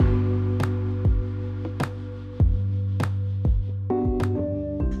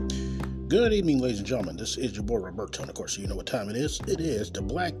Good evening, ladies and gentlemen. This is your boy Roberto, and of course, you know what time it is. It is the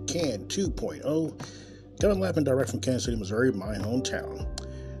Black Can 2.0, coming live and direct from Kansas City, Missouri, my hometown.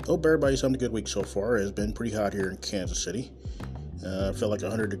 Hope everybody's having a good week so far. It's been pretty hot here in Kansas City. Felt like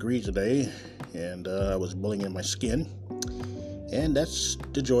 100 degrees today, and I was bullying in my skin. And that's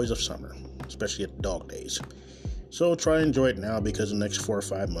the joys of summer, especially at the dog days. So try and enjoy it now, because the next 4 or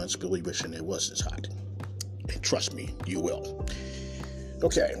 5 months, you'll be wishing it was this hot. And trust me, you will.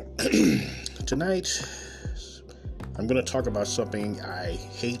 Okay, tonight I'm going to talk about something I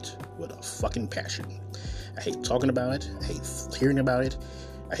hate with a fucking passion. I hate talking about it, I hate hearing about it,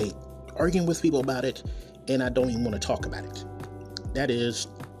 I hate arguing with people about it, and I don't even want to talk about it. That is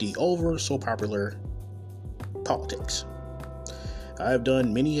the so popular politics. I've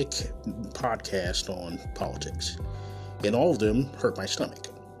done many podcasts on politics, and all of them hurt my stomach,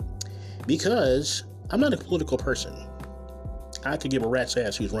 because I'm not a political person. I could give a rat's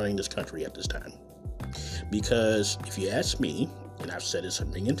ass who's running this country at this time. Because if you ask me, and I've said this a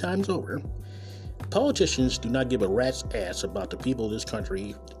million times over, politicians do not give a rat's ass about the people of this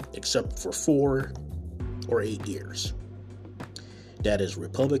country except for 4 or 8 years. That is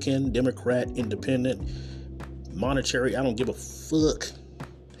Republican, Democrat, Independent, monetary. I don't give a fuck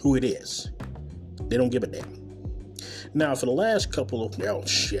who it is. They don't give a damn. Now, for the last for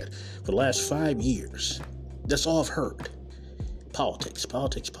the last 5 years, that's all I've heard. Politics.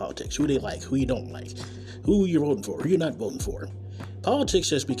 Who they like, who you don't like, who you're voting for, who you're not voting for. Politics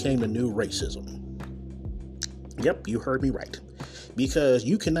has become the new racism. Yep, you heard me right. Because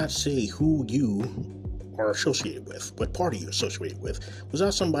you cannot say who you are associated with, what party you're associated with,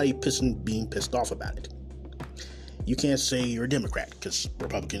 without somebody being pissed off about it. You can't say you're a Democrat, because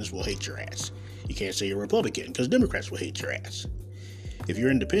Republicans will hate your ass. You can't say you're a Republican, because Democrats will hate your ass. If you're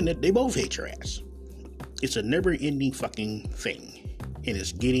independent, they both hate your ass. It's a never-ending fucking thing, and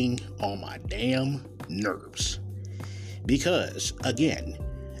it's getting on my damn nerves. Because, again,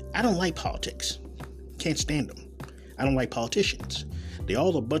 I don't like politics. Can't stand them. I don't like politicians. They're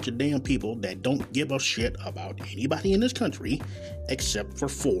all a bunch of damn people that don't give a shit about anybody in this country except for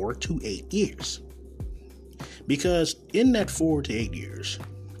 4 to 8 years. Because in that 4 to 8 years,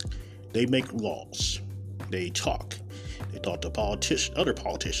 they make laws. They talk. They talk to other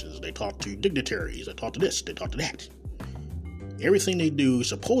politicians. They talk to dignitaries. They talk to this. They talk to that. Everything they do,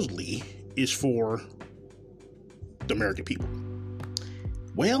 supposedly, is for the American people.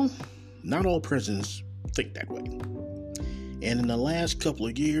 Well, not all presidents think that way. And in the last couple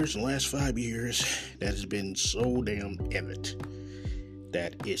of years, the last 5 years, that has been so damn evident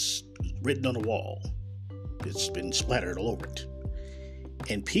that it's written on the wall. It's been splattered all over it.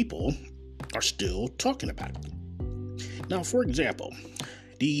 And people are still talking about it. Now, for example,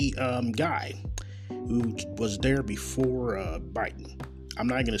 the guy who was there before Biden, I'm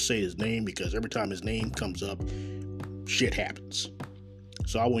not going to say his name, because every time his name comes up, shit happens.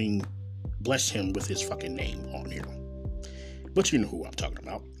 So I won't even bless him with his fucking name on here. But you know who I'm talking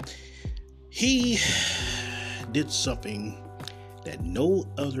about. He did something that no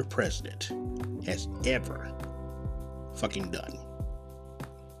other president has ever fucking done.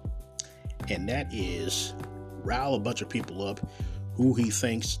 And that is rile a bunch of people up who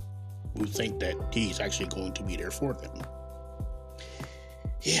think that he's actually going to be there for them.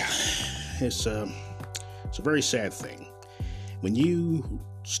 Yeah, it's a very sad thing. When you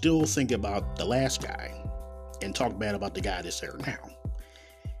still think about the last guy and talk bad about the guy that's there now,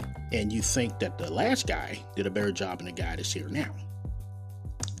 and you think that the last guy did a better job than the guy that's here now.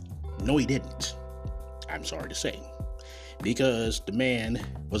 No, he didn't. I'm sorry to say. Because the man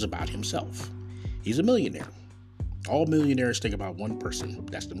was about himself. He's a millionaire. All millionaires think about one person.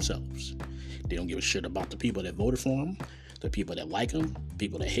 That's themselves. They don't give a shit about the people that voted for him, the people that like him,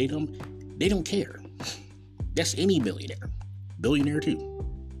 people that hate him. They don't care. That's any millionaire. Billionaire too.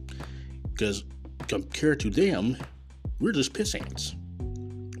 Because compared to them, we're just piss ants.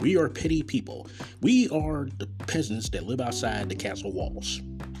 We are petty people. We are the peasants that live outside the castle walls.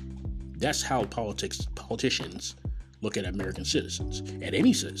 That's how politicians look at American citizens, and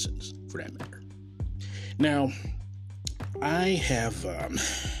any citizens for that matter. Now, I have,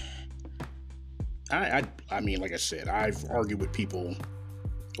 I mean, like I said, I've argued with people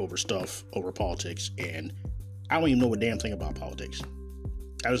over politics, and I don't even know a damn thing about politics.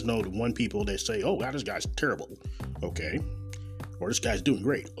 I just know the one people that say, oh, wow, this guy's terrible. Okay. Or this guy's doing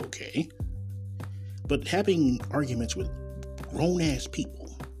great. Okay. But having arguments with grown-ass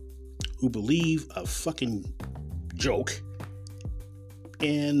people who believe a fucking joke,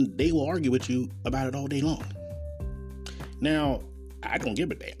 and they will argue with you about it all day long. Now, I don't give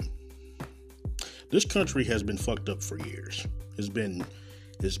a damn. This country has been fucked up for years. It's been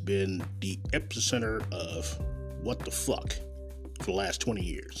has been the epicenter of what the fuck for the last 20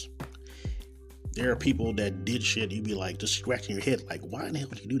 years. There are people that did shit, you'd be like, just scratching your head, like, why in the hell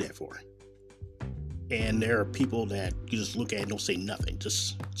would you do that for? And there are people that you just look at and don't say nothing,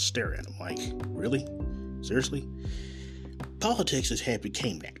 just stare at them like, really? Seriously? Politics has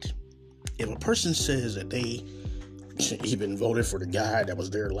became that. If a person says that they even voted for the guy that was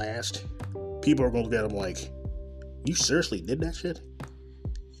there last, people are going to look at them like, you seriously did that shit?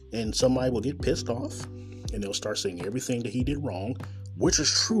 And somebody will get pissed off, and they'll start saying everything that he did wrong, which is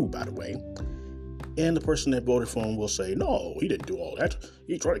true, by the way. And the person that voted for him will say, no, he didn't do all that.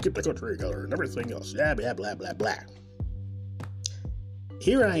 He tried to keep the country together and everything else. Blah, blah, blah, blah, blah.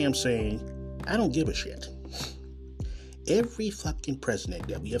 Here I am saying, I don't give a shit. Every fucking president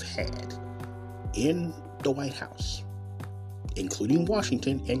that we have had in the White House, including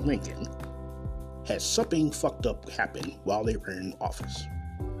Washington and Lincoln, had something fucked up happen while they were in office.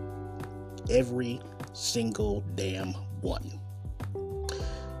 Every single damn one.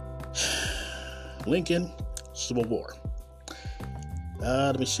 Lincoln, Civil War.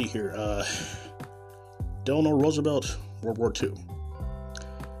 Let me see here. Delano Roosevelt, World War II.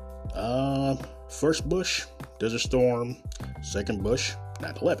 First Bush, Desert Storm. Second Bush,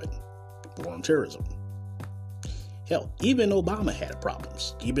 9/11, war on terrorism. Hell, even Obama had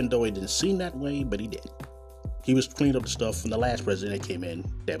problems, even though it didn't seem that way, but he did. He was cleaning up the stuff from the last president that came in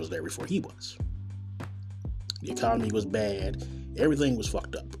that was there before he was. The economy was bad. Everything was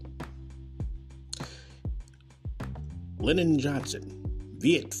fucked up. Lyndon Johnson,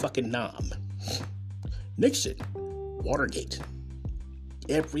 Viet fucking Nam. Nixon, Watergate.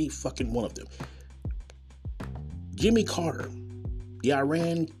 Every fucking one of them. Jimmy Carter, the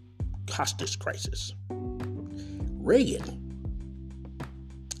Iran hostage crisis. Reagan.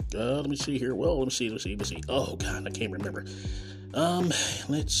 Let me see here. Well, let me see. Oh, God, I can't remember.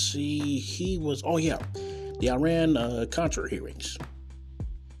 Let's see. He was, the Iran Contra hearings.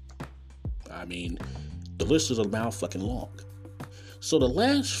 I mean, the list is about fucking long. So the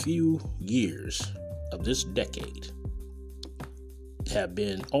last few years of this decade have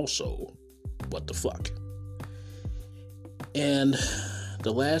been also what the fuck. And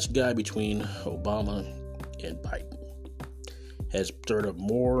the last guy between Obama and Biden has stirred up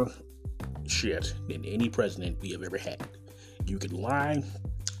more shit than any president we have ever had. You can lie,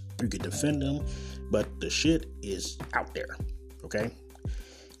 you can defend them, but the shit is out there, okay?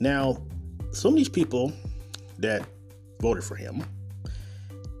 Now, some of these people that voted for him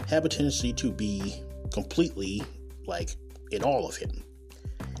have a tendency to be completely like in all of him.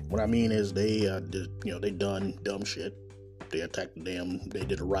 What I mean is they done dumb shit. They attacked they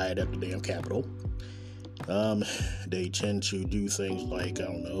did a riot at the damn Capitol. They tend to do things like,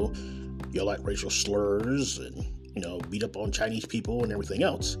 yell like racial slurs and, beat up on Chinese people and everything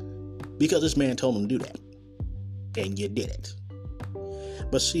else because this man told them to do that. And you did it.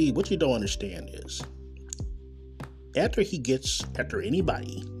 But see, what you don't understand is after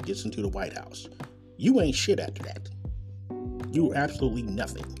anybody gets into the White House, you ain't shit after that. You are absolutely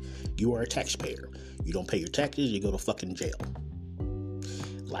nothing. You are a taxpayer. You don't pay your taxes, you go to fucking jail.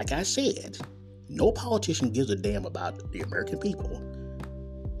 Like I said, no politician gives a damn about the American people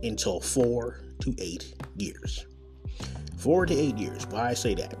until 4 to 8 years. 4 to 8 years. Why I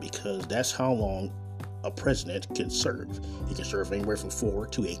say that? Because that's how long a president can serve. He can serve anywhere from 4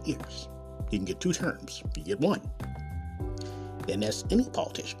 to 8 years. He can get 2 terms. You get 1. And that's any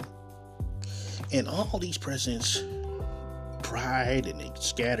politician. And all these presidents tried and they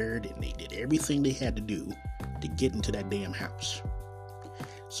scattered and they did everything they had to do to get into that damn house.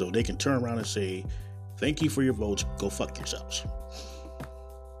 So they can turn around and say, thank you for your votes, go fuck yourselves.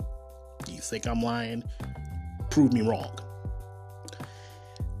 Do you think I'm lying? Prove me wrong.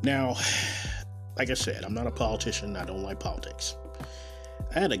 Now, like I said, I'm not a politician, I don't like politics.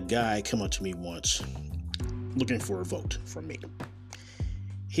 I had a guy come up to me once looking for a vote from me.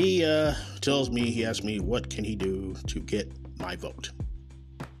 He asked me what can he do to get my vote.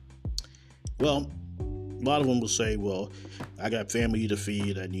 Well, a lot of them will say, well, I got family to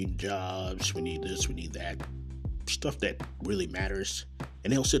feed, I need jobs, we need this, we need that. Stuff that really matters.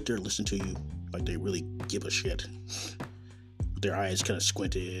 And they'll sit there and listen to you like they really give a shit. With their eyes kind of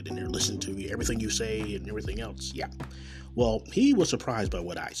squinted and they're listening to everything you say and everything else. Yeah. Well, he was surprised by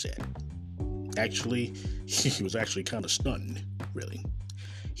what I said. Actually, he was actually kind of stunned, really.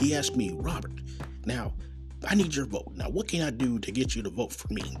 He asked me, Robert, now, I need your vote. Now, what can I do to get you to vote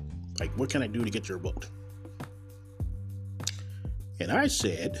for me? Like, what can I do to get your vote? And I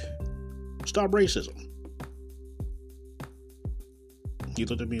said, stop racism. He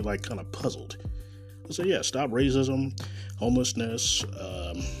looked at me like kind of puzzled. So yeah, stop racism, homelessness,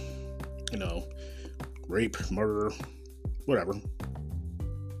 rape, murder, whatever.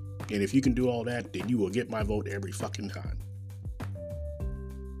 And if you can do all that, then you will get my vote every fucking time.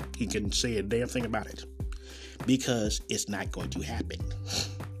 You can say a damn thing about it. Because it's not going to happen.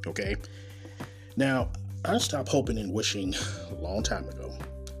 Okay? Now, I stopped hoping and wishing a long time ago.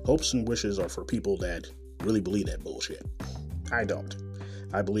 Hopes and wishes are for people that really believe that bullshit. I don't.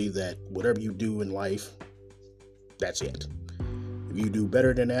 I believe that whatever you do in life, that's it. If you do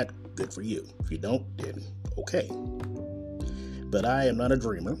better than that, good for you. If you don't, then okay. But I am not a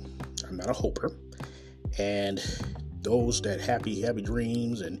dreamer. I'm not a hoper. And those that happy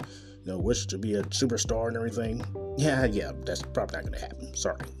dreams and wish to be a superstar and everything, yeah, that's probably not going to happen.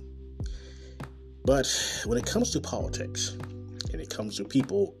 Sorry. But when it comes to politics, and it comes to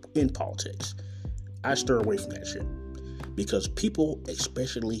people in politics, I stir away from that shit. Because people,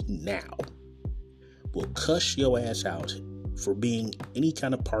 especially now, will cuss your ass out for being any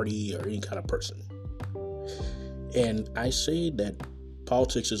kind of party or any kind of person. And I say that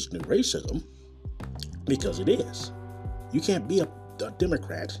politics is new racism because it is. You can't be a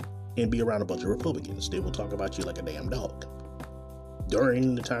Democrat and be around a bunch of Republicans. They will talk about you like a damn dog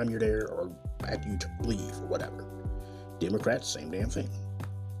during the time you're there or after you leave or whatever. Democrats, same damn thing.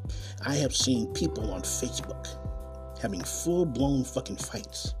 I have seen people on Facebook having full-blown fucking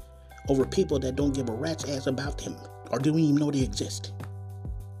fights over people that don't give a rat's ass about them or don't even know they exist.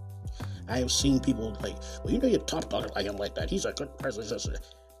 I have seen people like, well, you're top talking like him like that. He's a good president.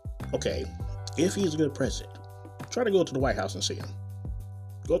 Okay, if he's a good president, try to go to the White House and see him.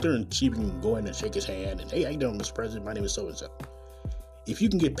 Go up there and see if you can go in and shake his hand and, hey, how you doing, Mr. President? My name is so-and-so. If you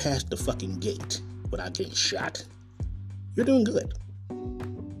can get past the fucking gate without getting shot, you're doing good.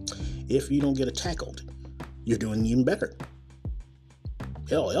 If you don't get tackled, you're doing even better.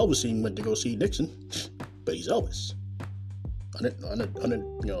 Hell, Elvis even went to go see Nixon, but he's Elvis. He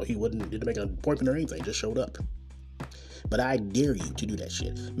didn't make an appointment or anything, just showed up. But I dare you to do that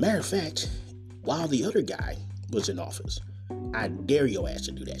shit. Matter of fact, while the other guy was in office, I dare your ass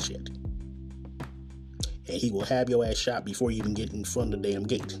to do that shit. And he will have your ass shot before you even get in front of the damn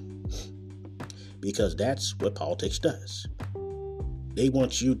gate. Because that's what politics does. They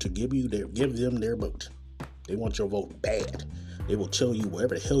want you to give them their vote. They want your vote bad. They will tell you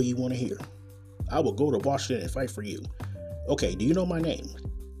whatever the hell you want to hear. I will go to Washington and fight for you. Okay, do you know my name?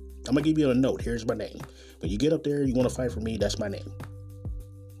 I'm going to give you a note. Here's my name. When you get up there, you want to fight for me, that's my name.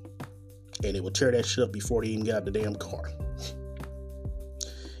 And they will tear that shit up before they even get out the damn car.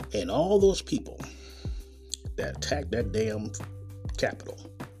 And all those people that attacked that damn Capitol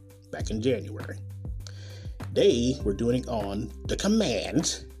back in January, they were doing it on the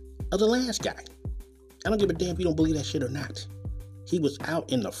command of the last guy. I don't give a damn if you don't believe that shit or not. He was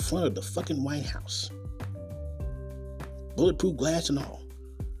out in the front of the fucking White House. Bulletproof glass and all.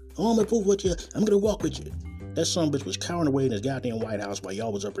 Oh, I'm gonna prove with you. I'm gonna walk with you. That son of a bitch was cowering away in his goddamn White House while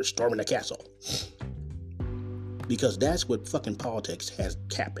y'all was up here storming the castle. Because that's what fucking politics has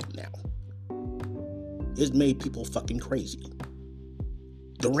happened now. It's made people fucking crazy.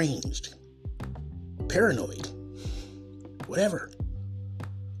 Deranged. Paranoid. Whatever.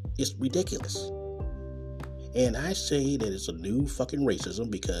 It's ridiculous. And I say that it's a new fucking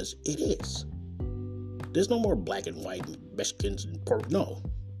racism because it is. There's no more black and white Mexicans and no.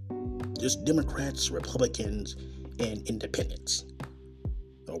 Just Democrats, Republicans, and independents.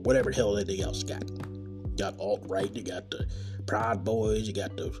 Or whatever the hell anything else got. You got alt-right, you got the Proud Boys, you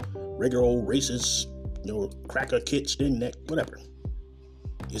got the regular old racist, cracker kids, neck, whatever.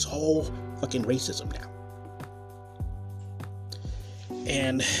 It's all fucking racism now.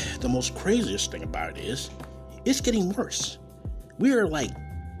 And the most craziest thing about it is, it's getting worse. We are like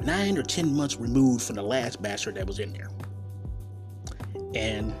 9 or 10 months removed from the last bastard that was in there.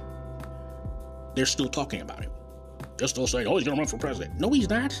 And they're still talking about it. They're still saying, oh, he's going to run for president. No, he's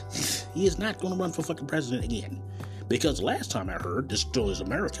not. He is not going to run for fucking president again. Because last time I heard, this still is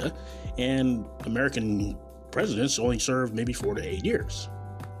America, and American presidents only served maybe 4 to 8 years.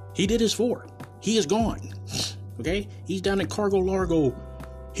 He did his 4. He is gone. Okay? He's down at Cargo Largo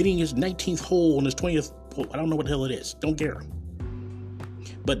hitting his 19th hole on his 20th hole. I don't know what the hell it is. Don't care.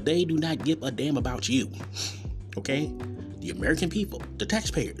 But they do not give a damn about you. Okay? The American people, the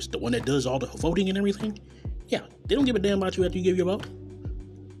taxpayers, the one that does all the voting and everything, yeah, they don't give a damn about you after you give your vote.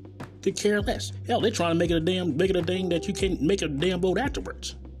 Could care less. Hell, they're trying to make it a thing that you can't make a damn vote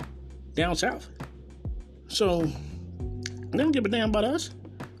afterwards. Down south. So, they don't give a damn about us.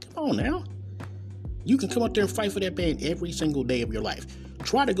 Come on now. You can come up there and fight for that man every single day of your life.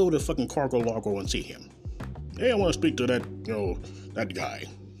 Try to go to fucking Cargo Largo and see him. Hey, I want to speak to that, that guy.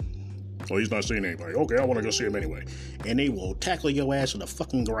 Oh, he's not seeing anybody. Okay, I want to go see him anyway. And they will tackle your ass to the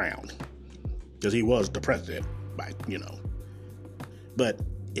fucking ground. Because he was the president, But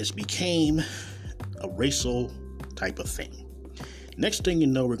it became a racial type of thing. Next thing you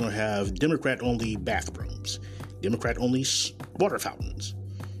know, we're going to have Democrat-only bathrooms. Democrat-only water fountains.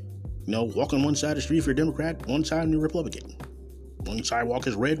 Walk on one side of the street if you're a Democrat, one side you're Republican. One sidewalk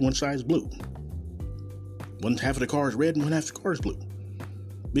is red, one side is blue. One half of the car is red and one half of the car is blue.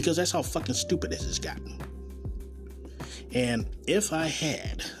 Because that's how fucking stupid this has gotten. And if I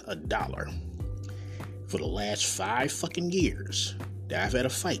had $1 for the last 5 fucking years that I've had a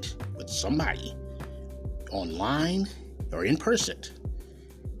fight with somebody online or in person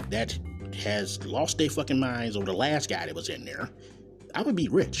that has lost their fucking minds over the last guy that was in there, I would be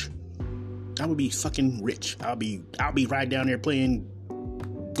rich. I would be fucking rich. I'll be right down there playing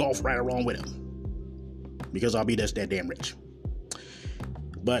golf right along with him. Because I'll be that damn rich.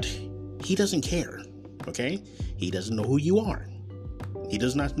 But he doesn't care, okay? He doesn't know who you are. He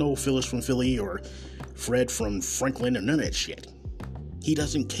does not know Phyllis from Philly or Fred from Franklin or none of that shit. He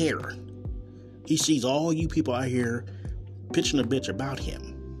doesn't care. He sees all you people out here pitching a bitch about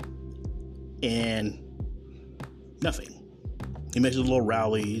him. And nothing. He makes a little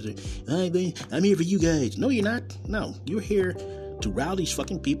rally. He's like, I'm here for you guys. No, you're not. No, you're here to rile these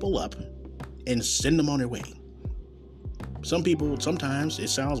fucking people up and send them on their way. Some people, sometimes it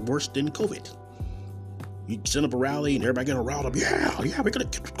sounds worse than COVID. You send up a rally and everybody get riled up. Yeah, we're going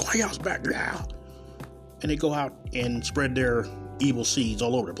to get the White House back now. And they go out and spread their evil seeds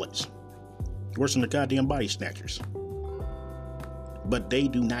all over the place. Worse than the goddamn body snatchers. But they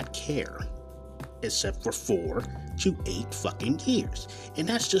do not care. Except for 4 to 8 fucking years. And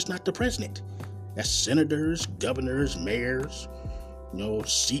that's just not the president. That's senators, governors, mayors,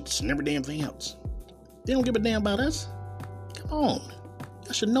 seats and every damn thing else. They don't give a damn about us. Come on.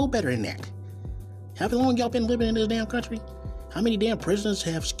 Y'all should know better than that. How long y'all been living in this damn country? How many damn presidents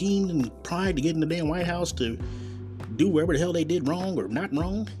have schemed and tried to get in the damn White House to do whatever the hell they did wrong or not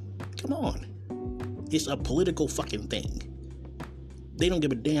wrong? Come on. It's a political fucking thing. They don't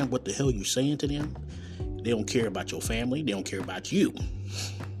give a damn what the hell you're saying to them. They don't care about your family. They don't care about you.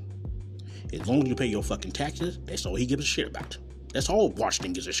 As long as you pay your fucking taxes, that's all he gives a shit about. That's all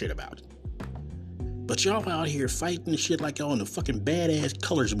Washington gives a shit about. But y'all out here fighting shit like y'all in a fucking badass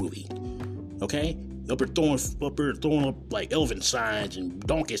Colors movie. Okay? Up here throwing up like elephant signs and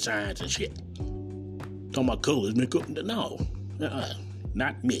donkey signs and shit. Talking about colors, man. No.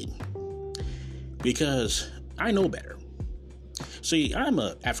 Not me. Because I know better. See, I'm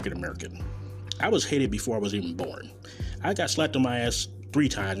a African American. I was hated before I was even born. I got slapped on my ass 3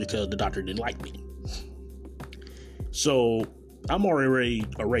 times because the doctor didn't like me. So, I'm already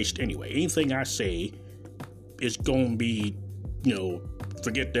erased anyway. Anything I say is going to be,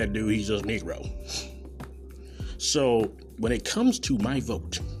 forget that dude, he's just a Negro. So, when it comes to my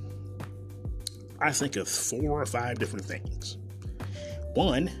vote, I think of 4 or 5 different things.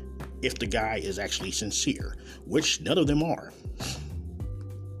 1, if the guy is actually sincere, which none of them are.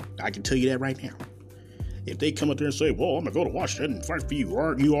 I can tell you that right now. If they come up there and say, well, I'm going to go to Washington and fight for you,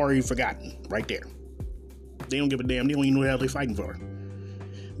 or you already forgotten, right there. They don't give a damn. They don't even know what they're fighting for.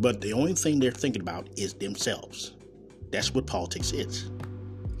 But the only thing they're thinking about is themselves. That's what politics is.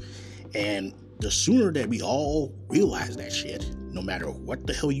 And the sooner that we all realize that shit, no matter what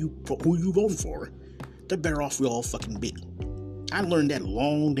the hell who you vote for, the better off we all fucking be. I learned that a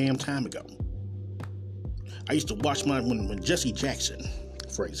long damn time ago. I used to watch when Jesse Jackson,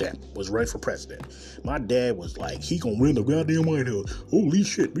 for example, was running for president. My dad was like, he gonna win the goddamn White House. Holy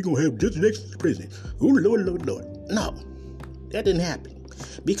shit, we gonna have Jesse Jackson as president. Oh, Lord. No, that didn't happen.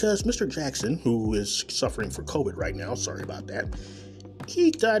 Because Mr. Jackson, who is suffering for COVID right now, sorry about that,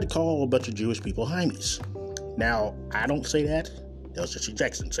 he tried to call a bunch of Jewish people Heimies. Now, I don't say that. That was Jesse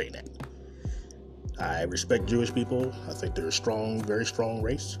Jackson saying that. I respect Jewish people. I think they're a strong, very strong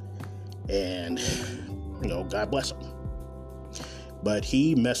race. And, God bless them. But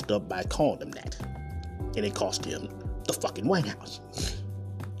he messed up by calling them that. And it cost him the fucking White House.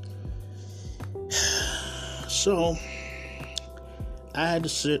 So, I had to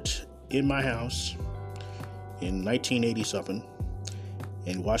sit in my house in 1980-something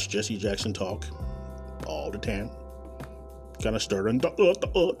and watch Jesse Jackson talk all the time. Kind of stirring,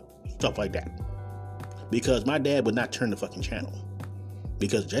 stuff like that. Because my dad would not turn the fucking channel.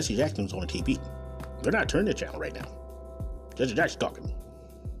 Because Jesse Jackson's on the TV. They're not turning the channel right now. Jesse Jackson talking.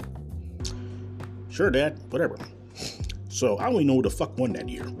 Sure, Dad. Whatever. So, I don't even know who the fuck won that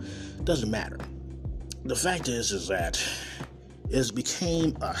year. Doesn't matter. The fact is that it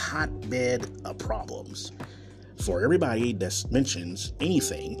became a hotbed of problems for everybody that mentions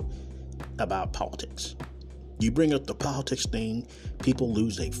anything about politics. You bring up the politics thing, people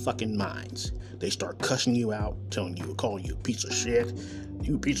lose their fucking minds. They start cussing you out, calling you a piece of shit.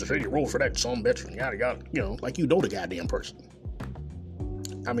 You piece of shit, you roll for that son bitch, and yada yada. Like you know the goddamn person.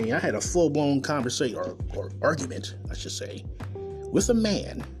 I mean, I had a full-blown conversation, or argument, I should say, with a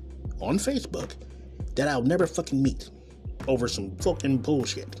man on Facebook that I'll never fucking meet over some fucking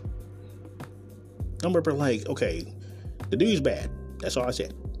bullshit. I remember like, okay, the dude's bad. That's all I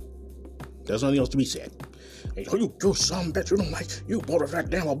said. There's nothing else to be said. And you son bitch, you voted for that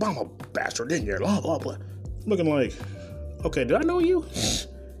damn Obama bastard, didn't you? Blah, blah, blah. Looking like, okay, do I know you?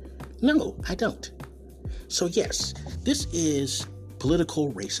 No, I don't. So yes, this is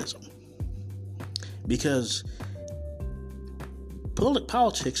political racism. Because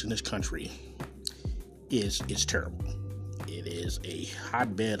politics in this country is terrible. It is a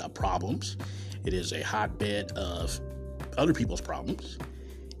hotbed of problems. It is a hotbed of other people's problems.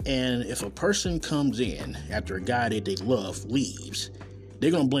 And if a person comes in after a guy that they love leaves,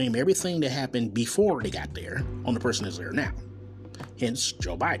 they're going to blame everything that happened before they got there on the person that's there now. Hence,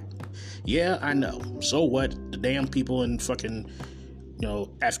 Joe Biden. Yeah, I know. So what? The damn people in fucking,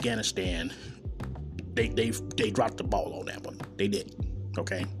 Afghanistan, they dropped the ball on that one. They did.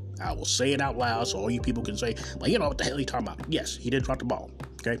 Okay? I will say it out loud so all you people can say, well, you know what the hell he talking about. Yes, he did drop the ball.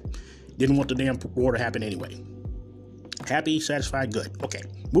 Okay? Didn't want the damn war to happen anyway. Happy, satisfied, good. Okay,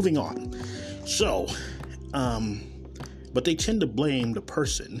 moving on. So, but they tend to blame the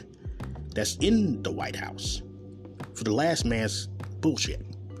person that's in the White House for the last man's bullshit.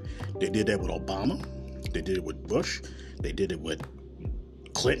 They did that with Obama. They did it with Bush. They did it with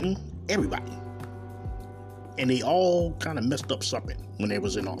Clinton. Everybody. And they all kind of messed up something when they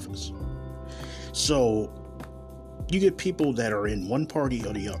was in office. So, you get people that are in one party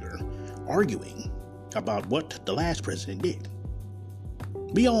or the other arguing about what the last president did.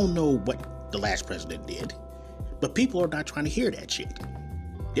 We all know what the last president did, but people are not trying to hear that shit.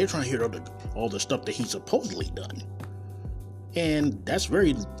 They're trying to hear all the stuff that he supposedly done. And that's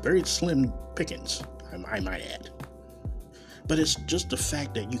very, very slim pickings, I might add. But it's just the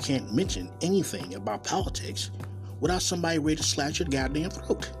fact that you can't mention anything about politics without somebody ready to slash your goddamn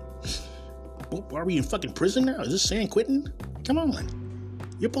throat. Are we in fucking prison now? Is this San Quentin? Come on.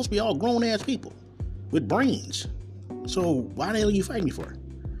 You're supposed to be all grown-ass people with brains. So why the hell are you fighting me for?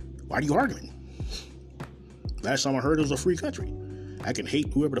 Why are you arguing? Last time I heard it was a free country. I can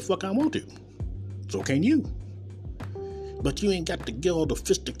hate whoever the fuck I want to. So can you. But you ain't got to get all the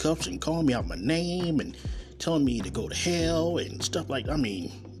fisticuffs and call me out my name and telling me to go to hell and stuff like that. I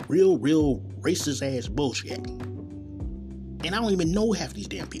mean, real racist ass bullshit. And I don't even know half these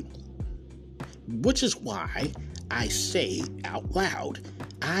damn people. Which is why I say out loud,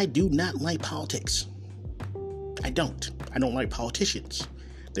 I do not like politics. I don't like politicians.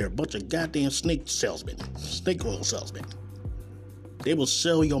 They're a bunch of goddamn snake oil salesmen. They will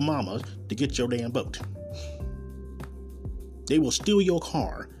sell your mama to get your damn boat. They will steal your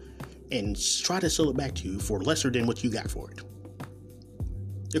car and try to sell it back to you for lesser than what you got for it.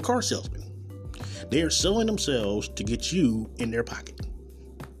 They're car salesmen. They are selling themselves to get you in their pocket.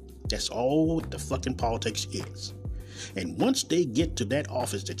 That's all the fucking politics is. And once they get to that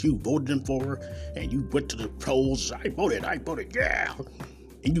office that you voted them for, and you went to the polls, I voted, yeah,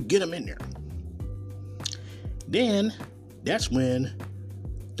 and you get them in there, then that's when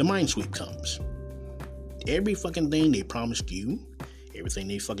the mind sweep comes. Every fucking thing they promised you, everything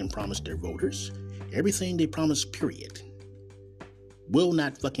they fucking promised their voters, everything they promised, period, will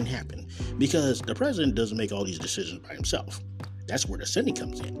not fucking happen. Because the president doesn't make all these decisions by himself. That's where the Senate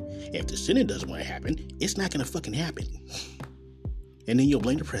comes in. If the Senate doesn't want to happen, it's not going to fucking happen. And then you'll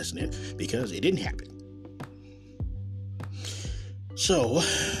blame the president because it didn't happen. So,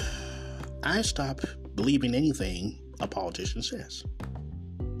 I stop believing anything a politician says.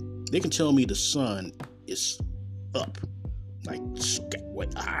 They can tell me the sun is up, like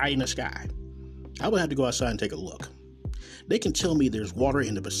high in the sky. I would have to go outside and take a look. They can tell me there's water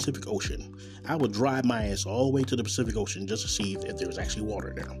in the Pacific Ocean. I would drive my ass all the way to the Pacific Ocean just to see if there's actually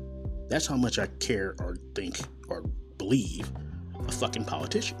water there. That's how much I care or think or believe a fucking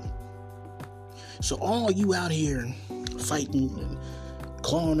politician. So all you out here fighting and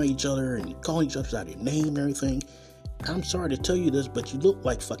clawing at each other and calling each other out your name and everything, I'm sorry to tell you this, but you look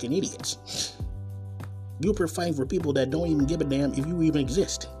like fucking idiots. You're fighting for people that don't even give a damn if you even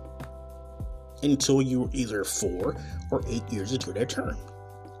exist. Until you're either 4 or 8 years into their term.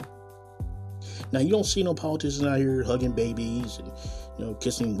 Now, you don't see no politicians out here hugging babies and,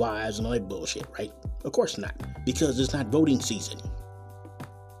 kissing wives and all that bullshit, right? Of course not, because it's not voting season.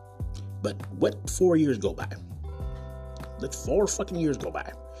 But what 4 years go by? Let 4 fucking years go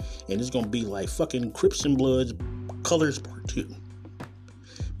by. And it's going to be like fucking Crips and Bloods Colors Part 2.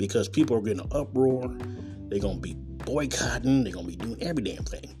 Because people are getting an uproar. They're going to be boycotting. They're going to be doing every damn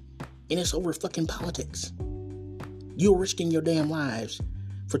thing. And it's over fucking politics. You're risking your damn lives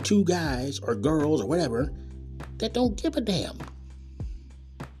for two guys or girls or whatever that don't give a damn.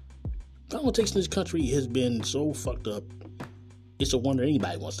 Politics in this country has been so fucked up, it's a wonder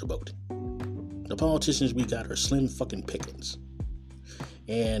anybody wants to vote. The politicians we got are slim fucking pickings.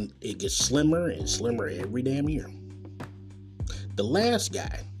 And it gets slimmer and slimmer every damn year. The last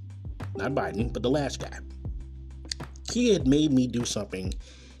guy, not Biden, but the last guy, he had made me do something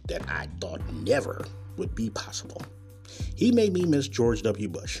that I thought never would be possible. He made me miss George W.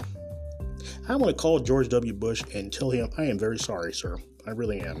 Bush. I want to call George W. Bush and tell him, I am very sorry, sir. I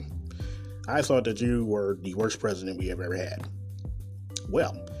really am. I thought that you were the worst president we have ever had.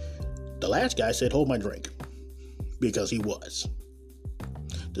 Well, the last guy said, hold my drink. Because he was.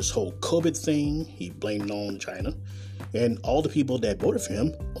 This whole COVID thing, he blamed on China. And all the people that voted for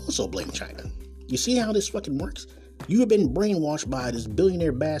him also blamed China. You see how this fucking works? You have been brainwashed by this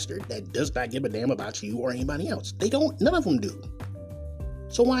billionaire bastard that does not give a damn about you or anybody else. They don't. None of them do.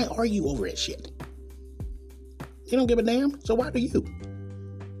 So why argue over that shit? They don't give a damn, so why do you?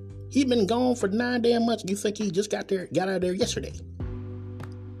 He's been gone for 9 damn months. You think he just got out of there yesterday?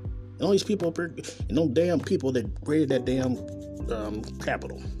 And all these people up here, and those damn people that raided that damn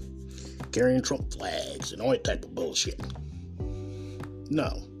Capitol, carrying Trump flags and all that type of bullshit.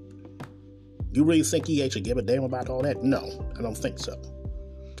 No. You really think he actually give a damn about all that? No, I don't think so.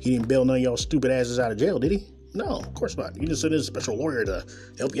 He didn't bail none of y'all stupid asses out of jail, did he? No, of course not. You just sent in a special lawyer to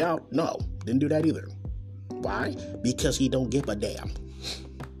help you out? No, didn't do that either. Why? Because he don't give a damn.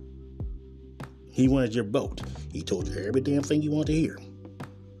 He wanted your vote. He told you every damn thing you want to hear.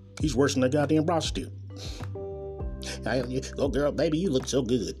 He's worse than a goddamn prostitute. Oh, girl, baby, you look so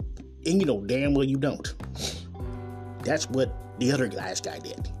good. And you know damn well you don't. That's what the other last guy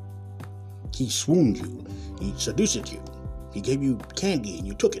did. He swooned you. He seduced you. He gave you candy and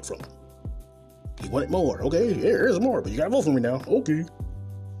you took it from him. He wanted more. Okay, here's more, but you gotta vote for me now. Okay.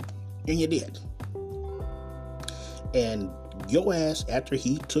 And you did. And your ass, after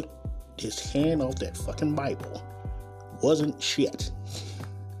he took his hand off that fucking Bible, wasn't shit.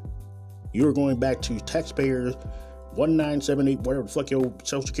 You were going back to taxpayers 1978, whatever the fuck your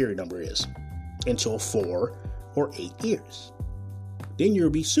social security number is, until 4 or 8 years. Then you'll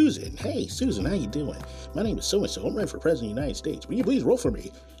be Susan. Hey, Susan, how you doing? My name is so-and-so. I'm running for president of the United States. Will you please vote for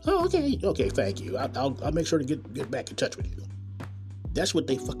me? Oh, okay. Okay, thank you. I'll make sure to get back in touch with you. That's what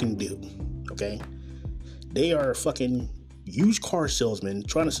they fucking do, okay? They are fucking used car salesmen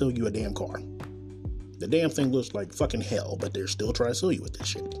trying to sell you a damn car. The damn thing looks like fucking hell, but they're still trying to sell you with this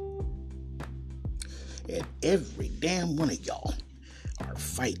shit. And every damn one of y'all are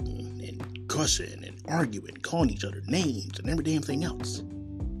fighting and cussing and arguing, calling each other names and every damn thing else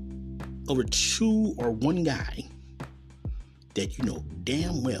over 2 or 1 guy that you know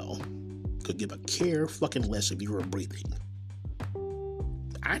damn well could give a care fucking less if you were breathing.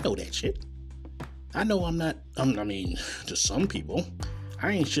 I know that shit. I know to some people,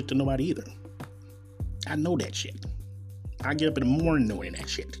 I ain't shit to nobody either. I know that shit. I get up in the morning knowing that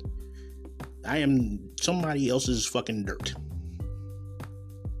shit. I am somebody else's fucking dirt.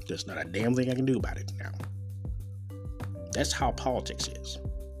 There's not a damn thing I can do about it now. That's how politics is.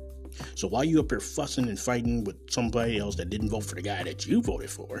 So while you up here fussing and fighting with somebody else that didn't vote for the guy that you voted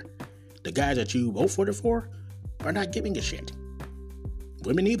for, the guys that you voted for are not giving a shit.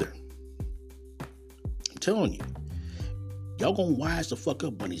 Women either. I'm telling you, y'all gonna wise the fuck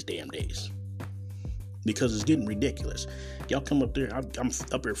up one of these damn days. Because it's getting ridiculous. Y'all come up there, I'm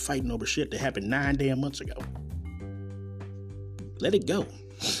up here fighting over shit that happened 9 damn months ago. Let it go.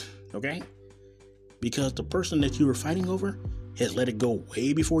 Okay? Because the person that you were fighting over has let it go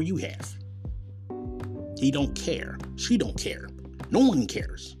way before you have. He don't care. She don't care. No one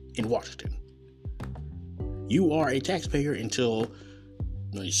cares in Washington. You are a taxpayer until,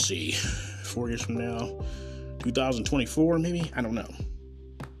 let me see, 4 years from now, 2024 maybe? I don't know.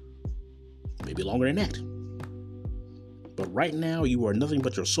 Maybe longer than that. But right now, you are nothing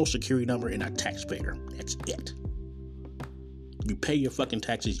but your social security number and a taxpayer. That's it. You pay your fucking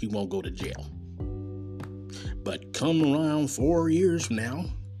taxes, you won't go to jail. But come around 4 years from now,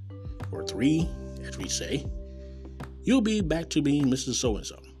 or 3, as we say, you'll be back to being Mrs.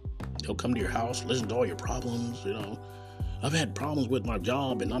 So-and-so. They'll come to your house, listen to all your problems, I've had problems with my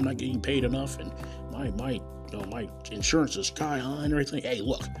job and I'm not getting paid enough and my insurance is sky high and everything. Hey,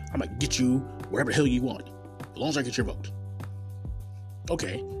 look, I'm going to get you wherever the hell you want, as long as I get your vote.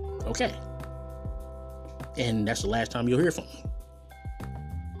 Okay. And that's the last time you'll hear from them.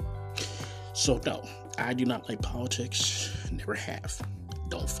 So no, I do not like politics. Never have.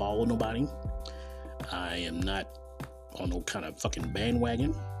 Don't follow nobody. I am not on no kind of fucking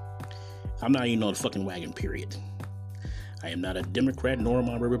bandwagon. I'm not even on the fucking wagon, period. I am not a Democrat nor am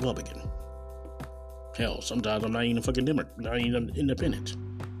I a Republican. Hell, sometimes I'm not even a fucking Democrat, not even independent.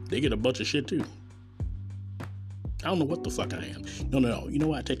 They get a bunch of shit too. I don't know what the fuck I am. No. You know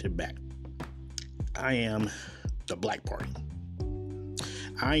what? I take that back. I am the Black Party.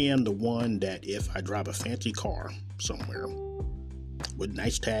 I am the one that if I drive a fancy car somewhere with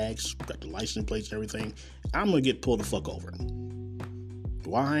nice tags, got the license plates and everything, I'm going to get pulled the fuck over.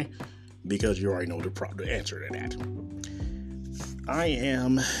 Why? Because you already know the answer to that. I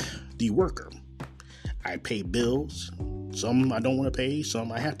am the worker. I pay bills. Some I don't want to pay,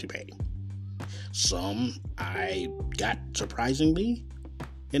 some I have to pay. Some I got surprisingly,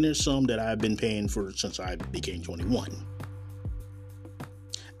 and there's some that I've been paying for since I became 21.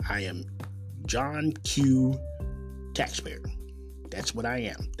 I am John Q. Taxpayer. That's what I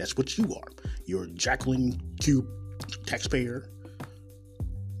am. That's what you are. You're Jacqueline Q. Taxpayer.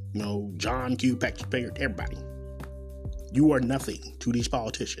 John Q. Taxpayer. Everybody. You are nothing to these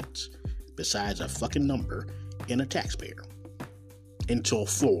politicians besides a fucking number and a taxpayer until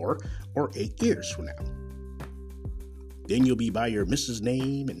 4 or 8 years from now. Then you'll be by your Mrs.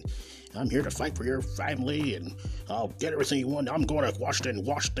 name and I'm here to fight for your family and I'll get everything you want. I'm going to Washington and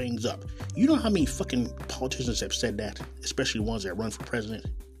wash things up. You know how many fucking politicians have said that? Especially the ones that run for president?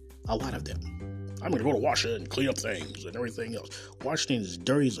 A lot of them. I'm going to go to Washington and clean up things and everything else. Washington is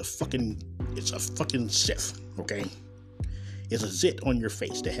dirty as it's a fucking Sith, okay? It's a zit on your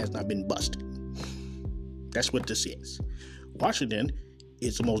face that has not been busted. That's what this is. Washington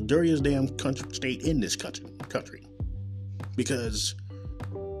is the most dirtiest damn state in this country. Because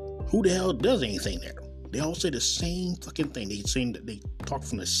who the hell does anything there? They all say the same fucking thing. They talk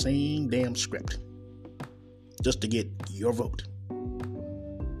from the same damn script. Just to get your vote.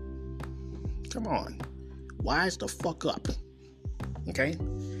 Come on. Wise the fuck up. Okay?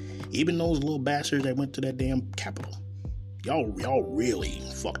 Even those little bastards that went to that damn Capitol. Y'all really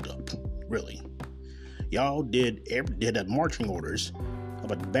fucked up. Really. Y'all did marching orders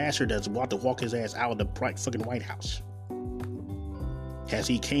of a bastard that's about to walk his ass out of the fucking White House. Has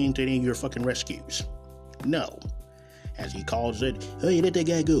he came to any of your fucking rescues? No. Has he called and said, hey, let that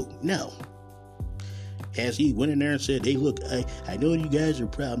guy go? No. Has he went in there and said, hey, look, I know you guys are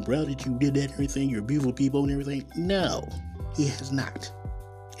proud. I'm proud that you did that and everything. You're beautiful people and everything. No. He has not.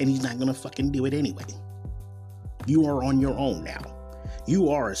 And he's not going to fucking do it anyway. You are on your own now. You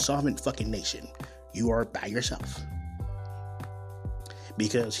are a sovereign fucking nation. You are by yourself.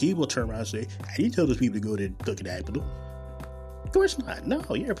 Because he will turn around and say, I didn't tell those people to go to the Capitol. Of course not. No,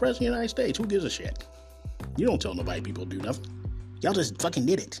 you're a president of the United States. Who gives a shit? You don't tell nobody people to do nothing. Y'all just fucking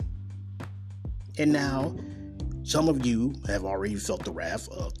did it. And now, some of you have already felt the wrath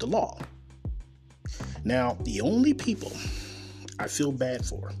of the law. Now, the only people I feel bad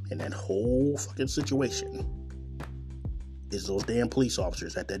for in that whole fucking situation is those damn police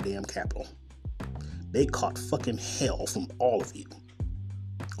officers at that damn Capitol. They caught fucking hell from all of you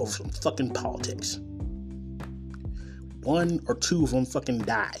over some fucking politics. 1 or 2 of them fucking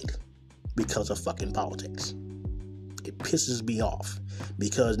died because of fucking politics. It pisses me off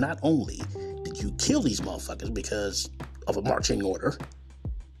because not only did you kill these motherfuckers because of a marching order,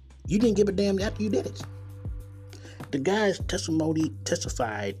 you didn't give a damn after you did it. The guy's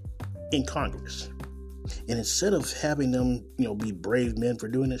testified in Congress. And instead of having them, be brave men for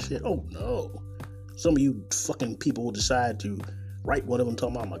doing this shit, oh no. Some of you fucking people will decide to write one of them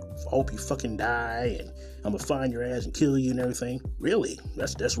talking about, I hope you fucking die and I'm gonna find your ass and kill you and everything. Really?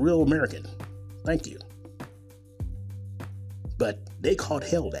 That's real American. Thank you. But they caught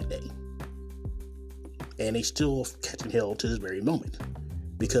hell that day. And they still catching hell to this very moment.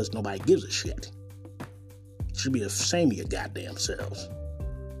 Because nobody gives a shit. It should be ashamed of your goddamn selves.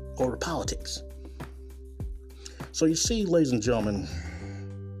 Over politics. So you see, ladies and gentlemen,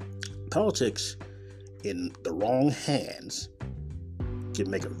 politics in the wrong hands can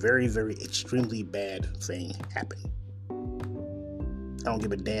make a very, very extremely bad thing happen. I don't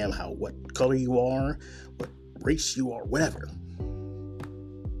give a damn what color you are, what race you are, whatever.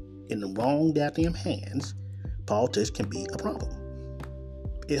 In the wrong goddamn hands, politics can be a problem.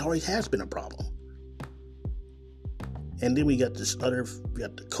 It always has been a problem. And then we got the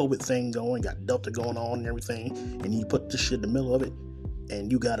COVID thing going, got Delta going on and everything, and you put this shit in the middle of it,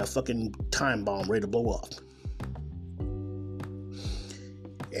 and you got a fucking time bomb ready to blow off.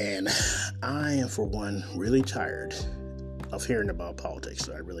 And I am, for one, really tired of hearing about politics.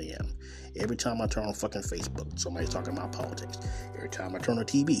 I really am. Every time I turn on fucking Facebook, somebody's talking about politics. Every time I turn on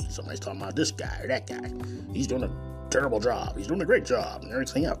TV, somebody's talking about this guy or that guy. He's doing a terrible job. He's doing a great job and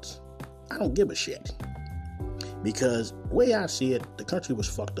everything else. I don't give a shit. Because the way I see it, the country was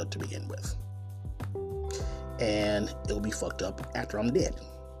fucked up to begin with. And it'll be fucked up after I'm dead.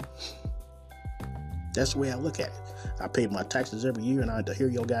 That's the way I look at it. I pay my taxes every year and I have to hear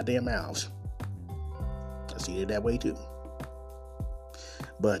your goddamn mouths. I see it that way too.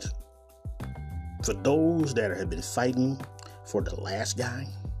 But for those that have been fighting for the last guy,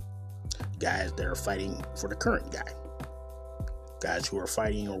 guys that are fighting for the current guy, guys who are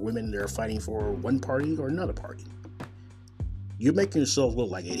fighting, or women that are fighting for one party or another party, you're making yourselves look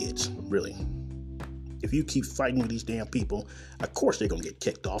like idiots, really. If you keep fighting with these damn people, of course they're going to get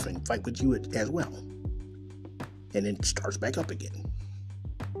kicked off and fight with you as well. And then it starts back up again.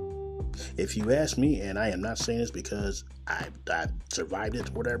 If you ask me, and I am not saying this because I've survived it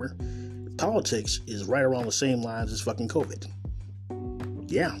or whatever, politics is right around the same lines as fucking COVID.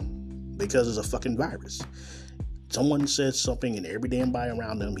 Yeah, because it's a fucking virus. Someone says something and every damn body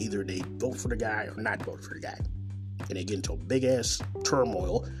around them, either they vote for the guy or not vote for the guy. And they get into a big ass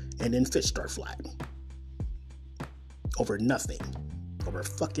turmoil and then fists start flying. Over nothing. Over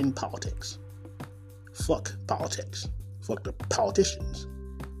fucking politics. Fuck politics. Fuck the politicians.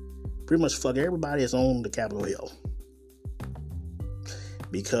 Pretty much fuck everybody that's on the Capitol Hill.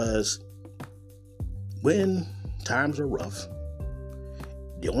 Because when times are rough,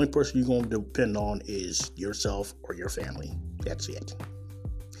 the only person you're going to depend on is yourself or your family. That's it.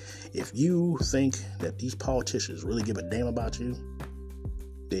 If you think that these politicians really give a damn about you,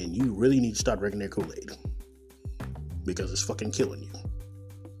 then you really need to start drinking their Kool-Aid. Because it's fucking killing you.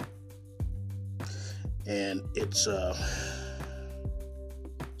 And it's a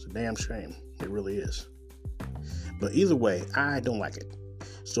damn shame. It really is. But either way, I don't like it.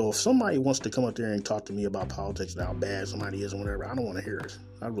 So if somebody wants to come up there and talk to me about politics and how bad somebody is and whatever, I don't want to hear it.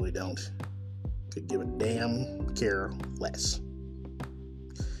 I really don't. Could give a damn care less.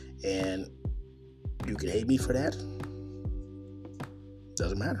 And you can hate me for that.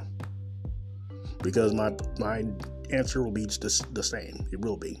 Doesn't matter. Because my answer will be just the same. It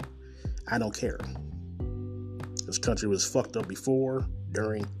will be. I don't care. This country was fucked up before,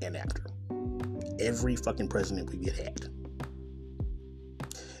 during, and after. Every fucking president we've had.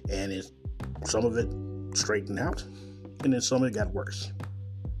 And some of it straightened out, and then some of it got worse.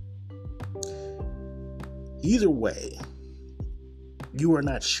 Either way, you are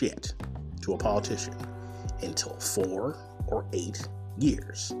not shit to a politician until 4 or 8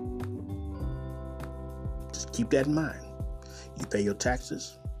 years. Just keep that in mind. You pay your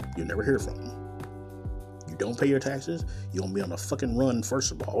taxes, you'll never hear from them. You don't pay your taxes, you're going to be on a fucking run,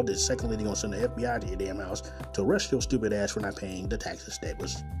 first of all. Then secondly, they're going to send the FBI to your damn house to arrest your stupid ass for not paying the taxes that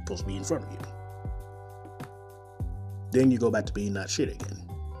was supposed to be in front of you. Then you go back to being not shit again.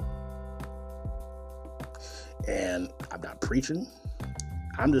 And I'm not preaching.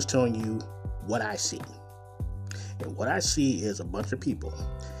 I'm just telling you what I see. And what I see is a bunch of people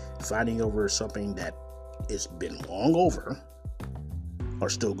fighting over something that has been long over or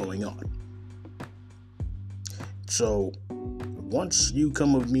still going on. So once you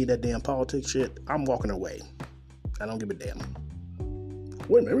come with me that damn politics shit, I'm walking away. I don't give a damn.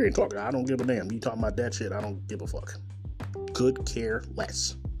 Wait a minute, we ain't talking. I don't give a damn. You talking about that shit, I don't give a fuck. Could care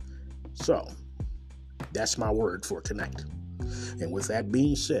less. So that's my word for tonight. And with that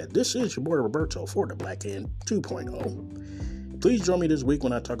being said, this is your boy Roberto for the Black Can 2.0. Please join me this week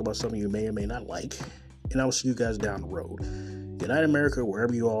when I talk about something you may or may not like. And I will see you guys down the road. Good night, America,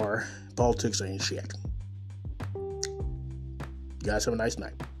 wherever you are. Politics ain't shit. You guys have a nice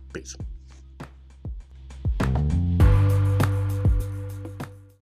night. Peace.